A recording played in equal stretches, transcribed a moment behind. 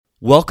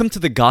Welcome to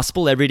the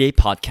Gospel Everyday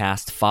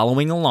podcast,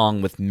 following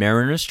along with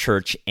Mariners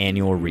Church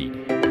Annual Read.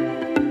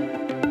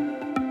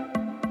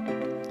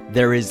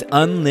 There is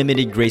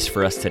unlimited grace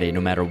for us today,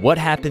 no matter what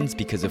happens,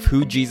 because of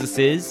who Jesus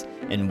is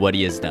and what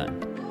he has done.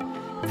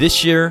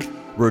 This year,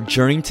 we're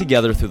journeying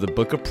together through the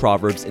book of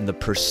Proverbs in the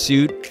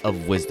pursuit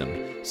of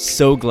wisdom.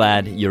 So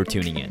glad you're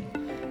tuning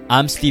in.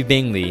 I'm Steve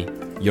Bingley,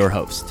 your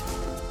host.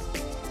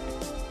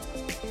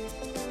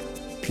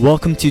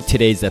 Welcome to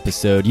today's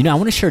episode. I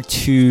want to share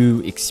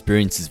two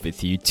experiences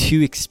with you,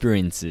 two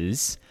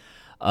experiences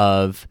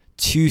of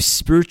two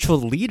spiritual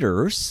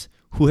leaders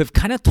who have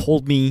kind of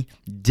told me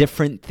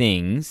different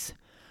things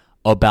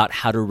about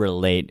how to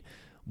relate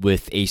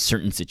with a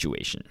certain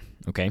situation,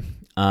 okay?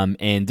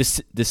 And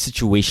this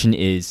situation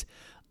is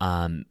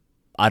out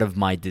of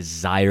my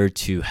desire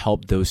to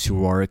help those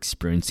who are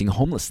experiencing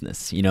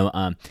homelessness.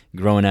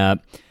 Growing up,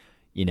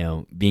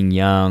 being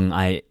young,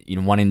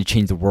 wanting to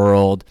change the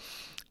world.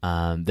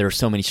 There are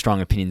so many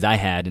strong opinions I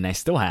had, and I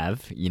still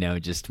have,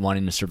 just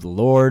wanting to serve the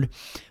Lord.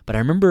 But I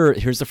remember,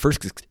 here's the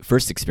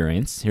first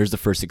experience.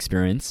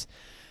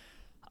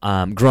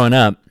 Growing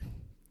up,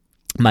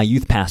 my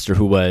youth pastor,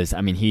 who was,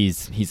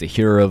 he's a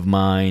hero of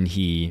mine.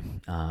 He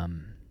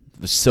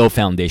was so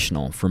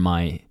foundational for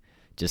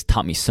just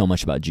taught me so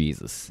much about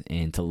Jesus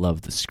and to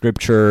love the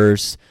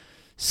scriptures.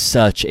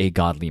 Such a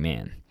godly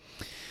man.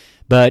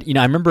 But,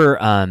 I remember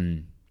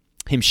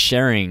him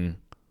sharing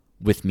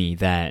with me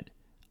that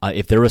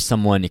if there was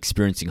someone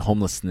experiencing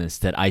homelessness,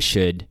 that I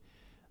should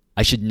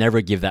never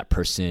give that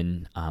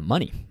person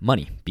money,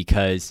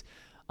 because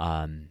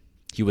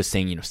he was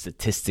saying,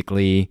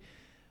 statistically,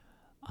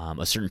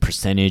 a certain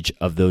percentage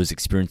of those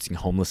experiencing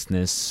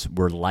homelessness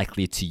were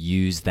likely to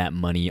use that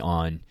money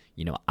on,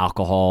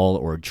 alcohol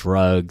or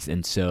drugs.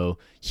 And so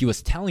he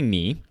was telling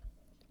me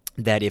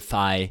that if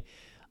I,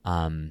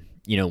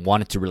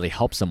 wanted to really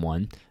help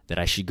someone, that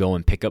I should go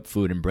and pick up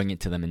food and bring it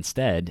to them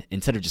instead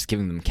of just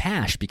giving them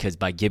cash, because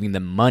by giving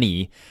them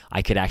money,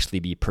 I could actually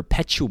be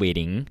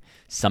perpetuating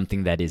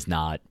something that is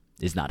not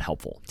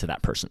helpful to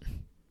that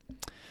person.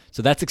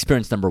 So that's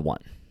experience number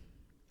one.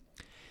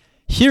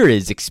 Here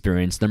is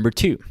experience number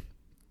two.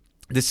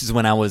 This is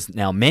when I was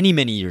now many,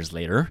 many years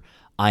later.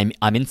 I'm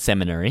in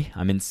seminary.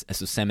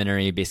 So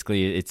seminary,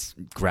 basically it's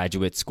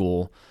graduate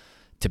school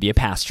to be a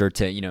pastor,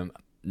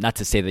 not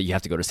to say that you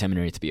have to go to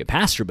seminary to be a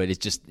pastor, but it's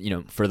just,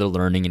 further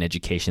learning and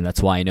education.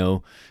 That's why I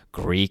know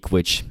Greek,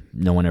 which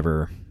no one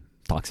ever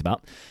talks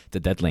about,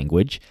 the dead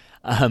language.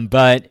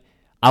 But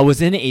I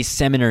was in a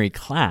seminary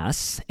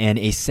class, and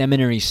a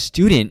seminary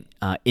student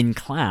in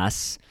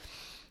class,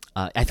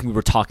 I think we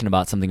were talking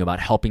about something about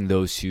helping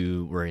those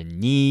who were in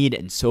need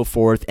and so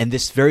forth. And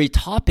this very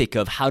topic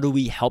of how do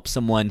we help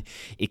someone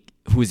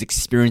who is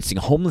experiencing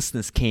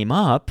homelessness came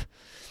up.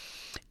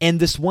 And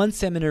this one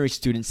seminary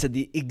student said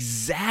the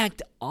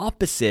exact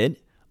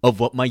opposite of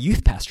what my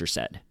youth pastor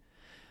said.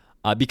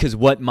 Because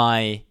what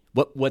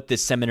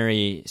this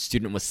seminary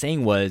student was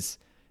saying was,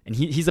 and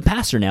he's a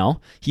pastor now,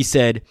 he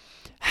said,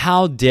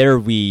 how dare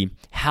we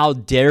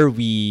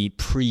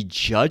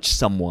prejudge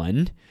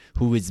someone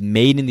who is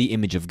made in the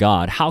image of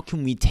God? How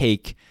can we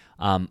take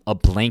a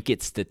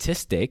blanket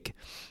statistic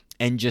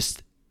and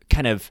just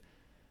kind of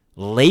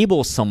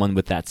label someone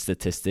with that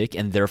statistic,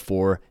 and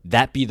therefore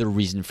that be the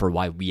reason for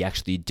why we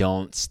actually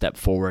don't step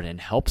forward and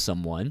help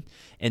someone?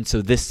 And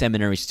so this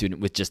seminary student,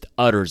 with just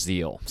utter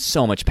zeal,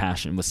 so much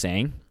passion, was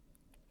saying,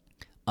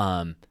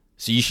 so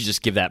you should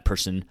just give that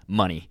person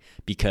money,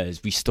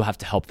 because we still have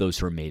to help those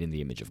who are made in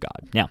the image of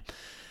God. Now,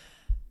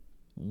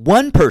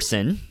 one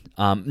person,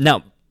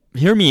 now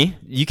hear me,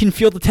 you can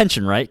feel the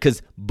tension, right?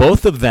 Because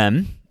both of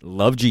them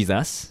love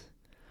Jesus.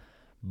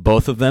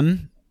 Both of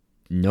them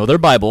know their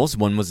Bibles.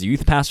 One was a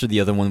youth pastor.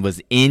 The other one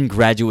was in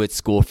graduate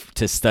school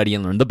to study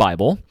and learn the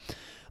Bible.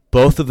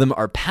 Both of them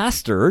are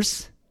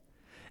pastors,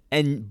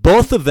 and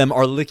both of them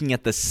are looking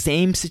at the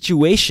same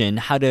situation,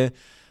 how to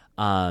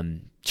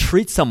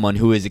treat someone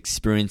who is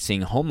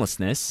experiencing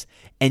homelessness,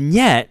 and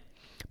yet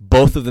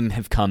both of them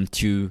have come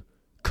to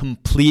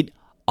complete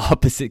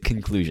opposite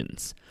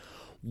conclusions.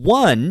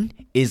 One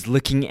is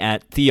looking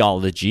at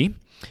theology,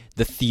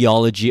 the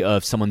theology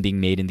of someone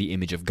being made in the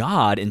image of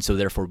God, and so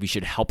therefore we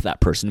should help that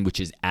person, which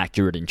is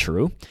accurate and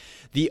true.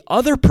 The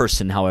other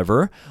person,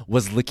 however,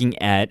 was looking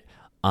at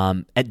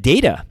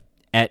data,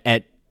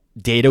 at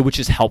data which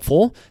is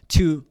helpful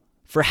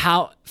for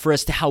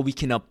us to how we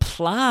can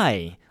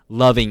apply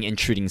loving and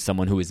treating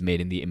someone who is made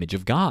in the image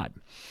of God.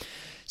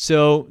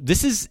 So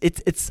this is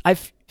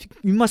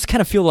you must kind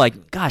of feel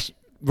like, gosh,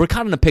 we're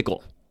caught in a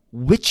pickle.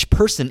 Which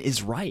person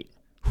is right?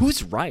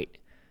 Who's right?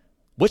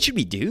 What should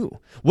we do?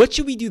 What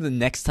should we do the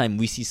next time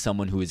we see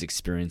someone who is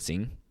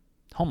experiencing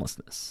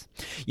homelessness?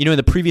 In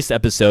the previous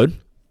episode,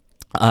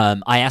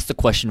 I asked the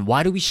question,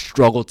 why do we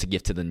struggle to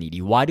give to the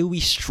needy? Why do we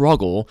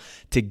struggle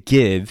to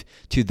give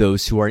to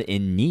those who are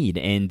in need?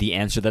 And the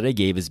answer that I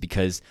gave is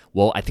because,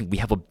 I think we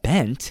have a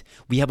bent.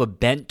 We have a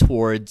bent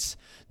towards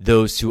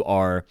those who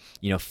are,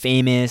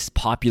 famous,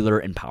 popular,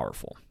 and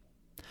powerful.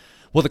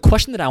 Well, the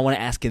question that I want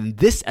to ask in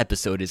this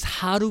episode is,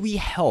 how do we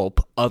help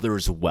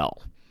others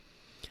well?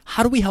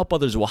 how do we help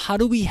others? Well, how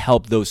do we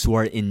help those who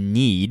are in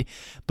need,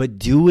 but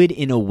do it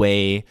in a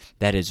way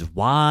that is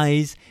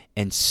wise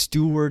and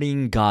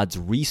stewarding God's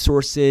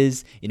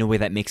resources in a way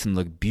that makes them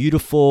look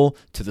beautiful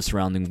to the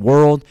surrounding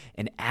world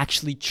and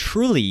actually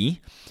truly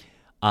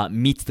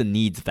meets the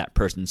needs of that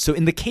person. So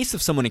in the case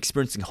of someone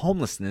experiencing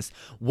homelessness,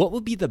 what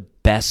would be the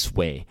best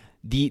way,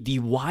 the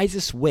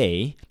wisest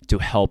way to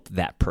help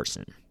that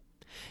person?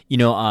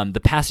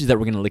 The passage that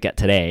we're going to look at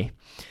today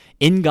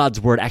in God's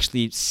word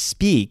actually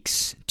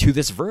speaks to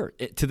this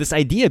to this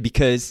idea,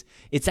 because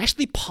it's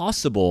actually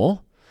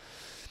possible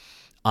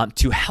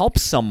to help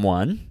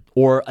someone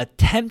or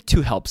attempt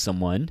to help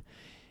someone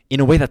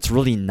in a way that's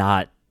really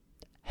not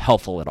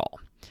helpful at all.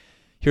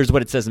 Here's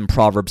what it says in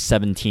Proverbs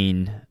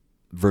 17,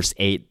 verse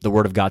 8. The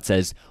word of God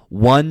says,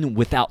 "One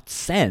without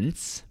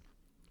sense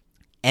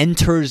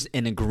enters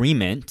an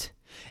agreement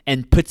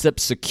and puts up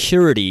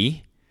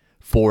security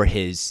for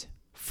his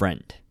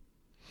friend."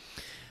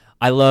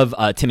 I love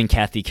Tim and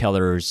Kathy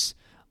Keller's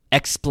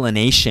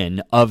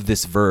explanation of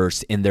this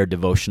verse in their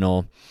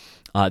devotional.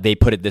 They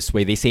put it this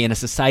way. They say, in a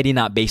society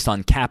not based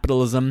on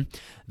capitalism,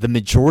 the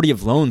majority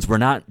of loans were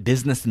not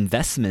business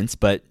investments,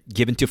 but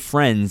given to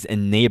friends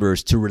and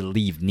neighbors to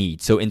relieve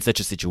need. So in such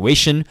a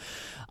situation,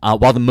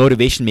 while the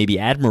motivation may be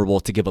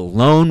admirable to give a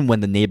loan when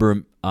the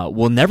neighbor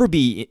will never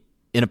be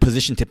in a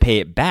position to pay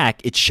it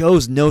back, it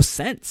shows no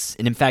sense.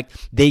 And in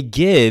fact, they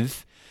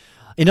give...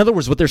 In other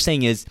words, what they're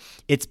saying is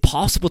it's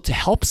possible to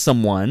help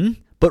someone,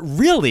 but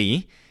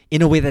really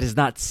in a way that is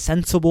not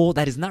sensible,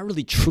 that is not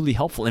really truly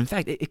helpful. In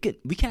fact,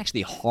 we can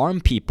actually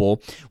harm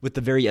people with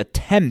the very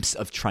attempts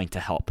of trying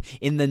to help.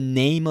 In the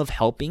name of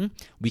helping,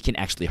 we can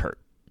actually hurt.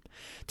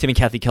 Tim and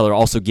Kathy Keller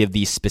also give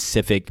these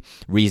specific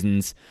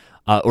reasons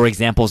or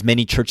examples.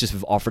 Many churches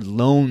have offered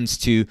loans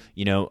to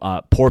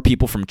poor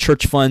people from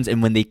church funds,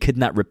 and when they could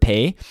not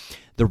repay,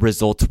 the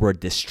results were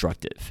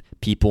destructive.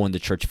 People in the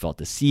church felt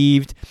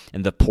deceived,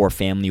 and the poor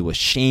family was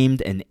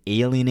shamed and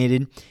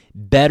alienated.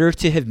 Better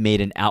to have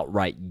made an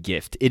outright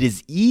gift. It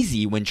is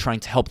easy when trying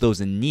to help those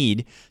in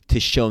need to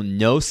show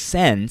no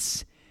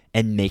sense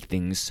and make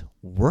things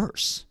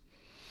worse.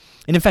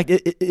 And in fact,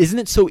 isn't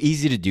it so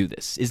easy to do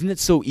this? Isn't it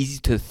so easy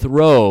to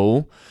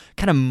throw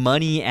kind of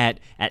money at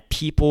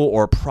people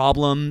or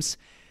problems?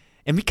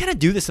 And we kind of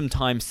do this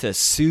sometimes to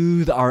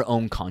soothe our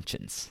own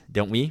conscience,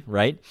 don't we,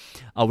 right?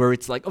 Where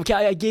it's like, okay,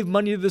 I gave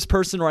money to this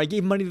person, or I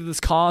gave money to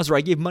this cause, or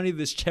I gave money to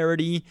this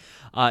charity.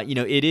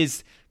 It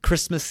is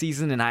Christmas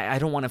season, and I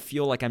don't want to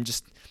feel like I'm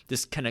just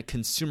this kind of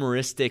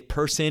consumeristic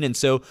person. And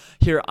so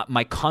here,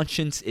 my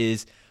conscience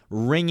is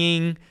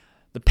ringing.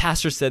 The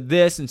pastor said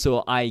this, and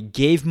so I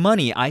gave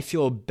money. I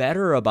feel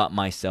better about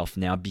myself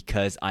now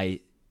because I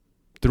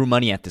threw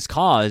money at this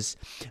cause.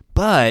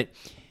 But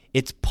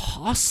it's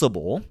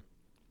possible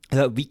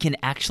that we can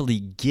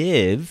actually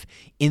give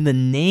in the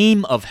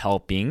name of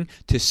helping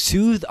to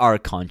soothe our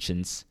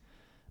conscience,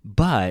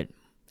 but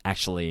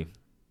actually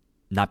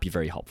not be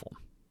very helpful.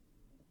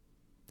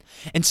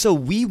 And so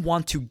we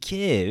want to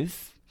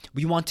give,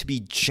 we want to be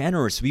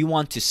generous, we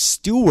want to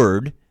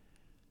steward,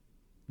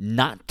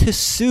 not to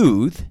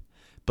soothe,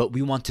 but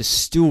we want to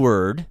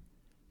steward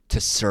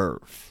to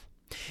serve.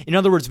 In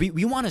other words,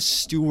 we want to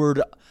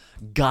steward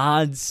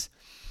God's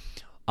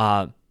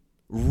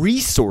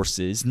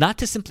resources, not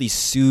to simply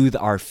soothe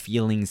our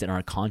feelings and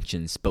our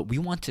conscience, but we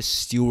want to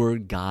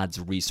steward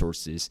God's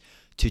resources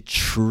to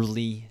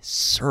truly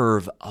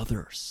serve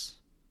others.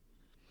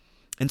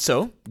 And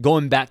so,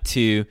 going back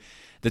to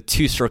the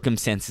two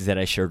circumstances that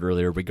I shared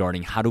earlier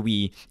regarding how do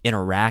we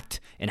interact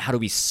and how do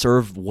we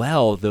serve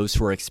well those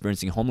who are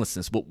experiencing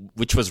homelessness,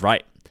 which was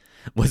right?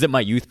 Was it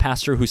my youth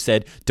pastor who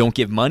said, don't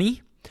give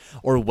money?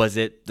 Or was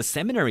it the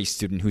seminary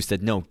student who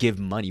said, no, give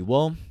money?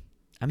 Well,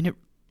 it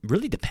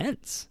really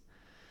depends.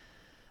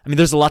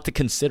 There's a lot to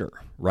consider,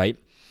 right?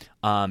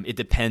 It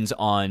depends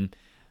on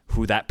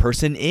who that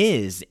person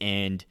is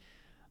and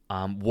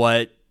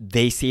what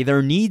they say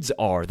their needs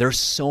are. There's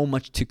so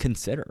much to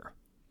consider.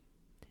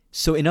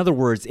 So in other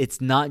words,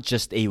 it's not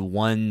just a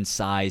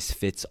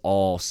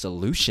one-size-fits-all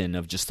solution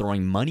of just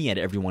throwing money at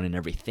everyone and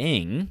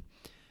everything,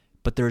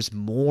 but there's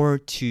more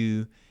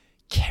to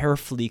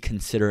carefully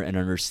consider and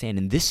understand.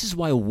 And this is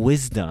why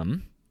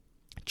wisdom,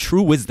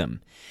 true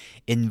wisdom,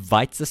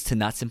 invites us to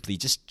not simply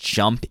just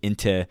jump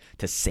into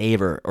to save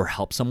or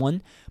help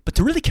someone, but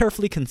to really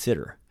carefully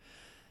consider,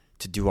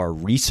 to do our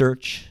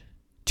research,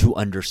 to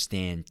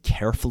understand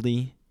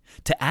carefully,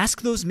 to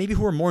ask those maybe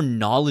who are more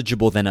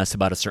knowledgeable than us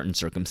about a certain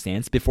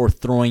circumstance before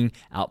throwing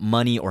out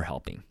money or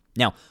helping.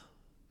 Now,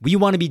 we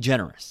want to be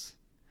generous.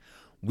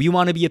 We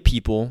want to be a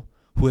people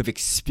who have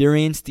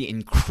experienced the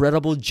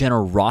incredible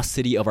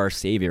generosity of our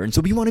Savior. And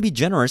so we want to be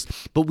generous,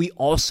 but we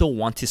also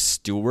want to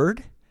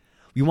steward.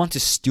 We want to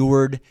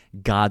steward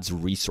God's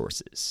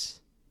resources.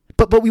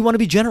 But we want to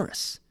be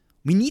generous.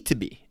 We need to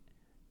be,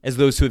 as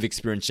those who have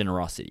experienced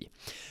generosity.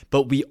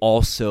 But we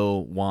also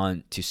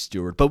want to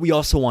steward. But we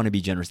also want to be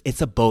generous.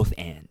 It's a both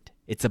and.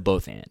 It's a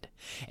both and.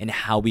 And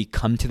how we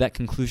come to that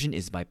conclusion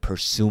is by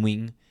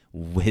pursuing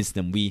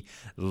wisdom. We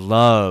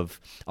love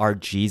our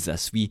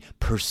Jesus. We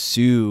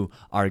pursue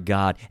our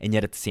God. And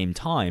yet at the same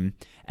time,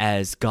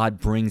 as God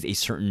brings a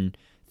certain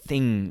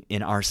thing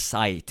in our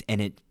sight and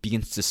it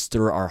begins to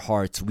stir our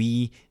hearts,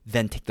 we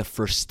then take the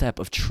first step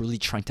of truly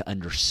trying to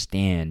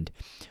understand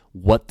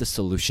what the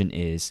solution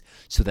is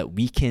so that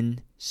we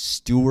can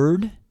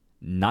steward,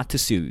 not to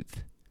soothe,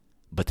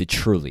 but to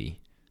truly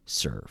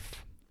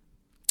serve.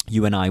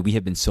 You and I, we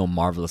have been so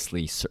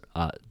marvelously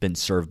been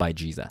served by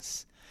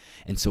Jesus.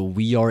 And so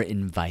we are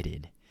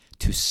invited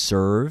to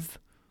serve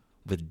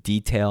with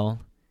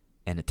detail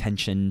and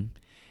attention.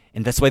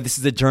 And that's why this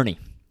is a journey,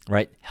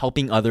 right?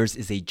 Helping others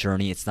is a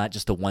journey. It's not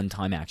just a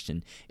one-time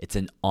action. It's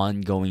an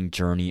ongoing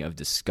journey of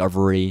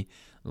discovery,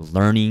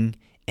 learning,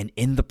 and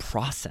in the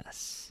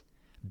process,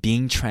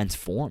 being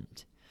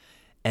transformed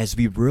as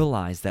we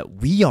realize that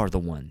we are the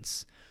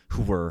ones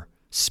who were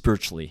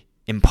spiritually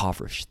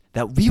impoverished,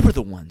 that we were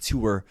the ones who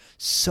were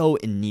so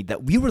in need,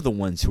 that we were the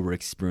ones who were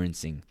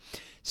experiencing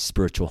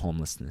spiritual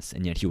homelessness,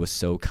 and yet he was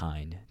so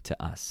kind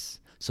to us.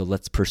 So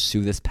let's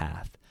pursue this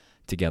path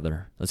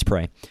together. Let's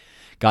pray.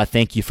 God,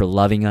 thank you for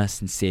loving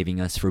us and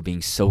saving us, for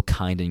being so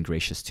kind and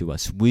gracious to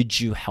us. Would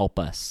you help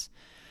us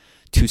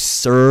to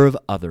serve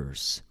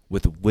others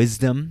with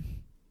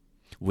wisdom,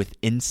 with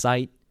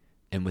insight,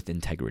 and with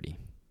integrity?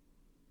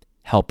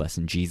 Help us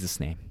in Jesus'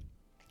 name.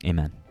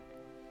 Amen.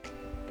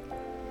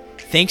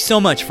 Thanks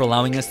so much for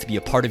allowing us to be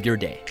a part of your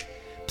day.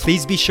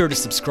 Please be sure to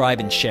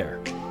subscribe and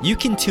share. You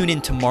can tune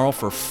in tomorrow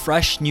for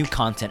fresh new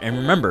content. And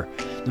remember,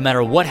 no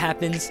matter what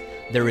happens,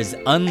 there is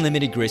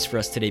unlimited grace for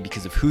us today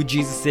because of who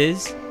Jesus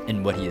is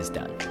and what he has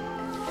done.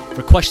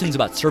 For questions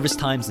about service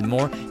times and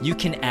more, you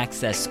can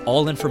access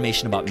all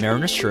information about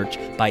Mariners Church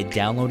by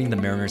downloading the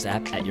Mariners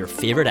app at your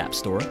favorite app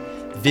store,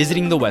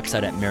 visiting the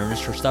website at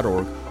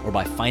marinerschurch.org, or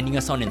by finding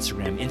us on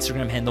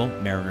Instagram handle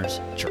Mariners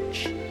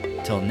Church.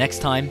 Till next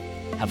time,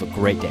 have a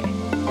great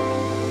day.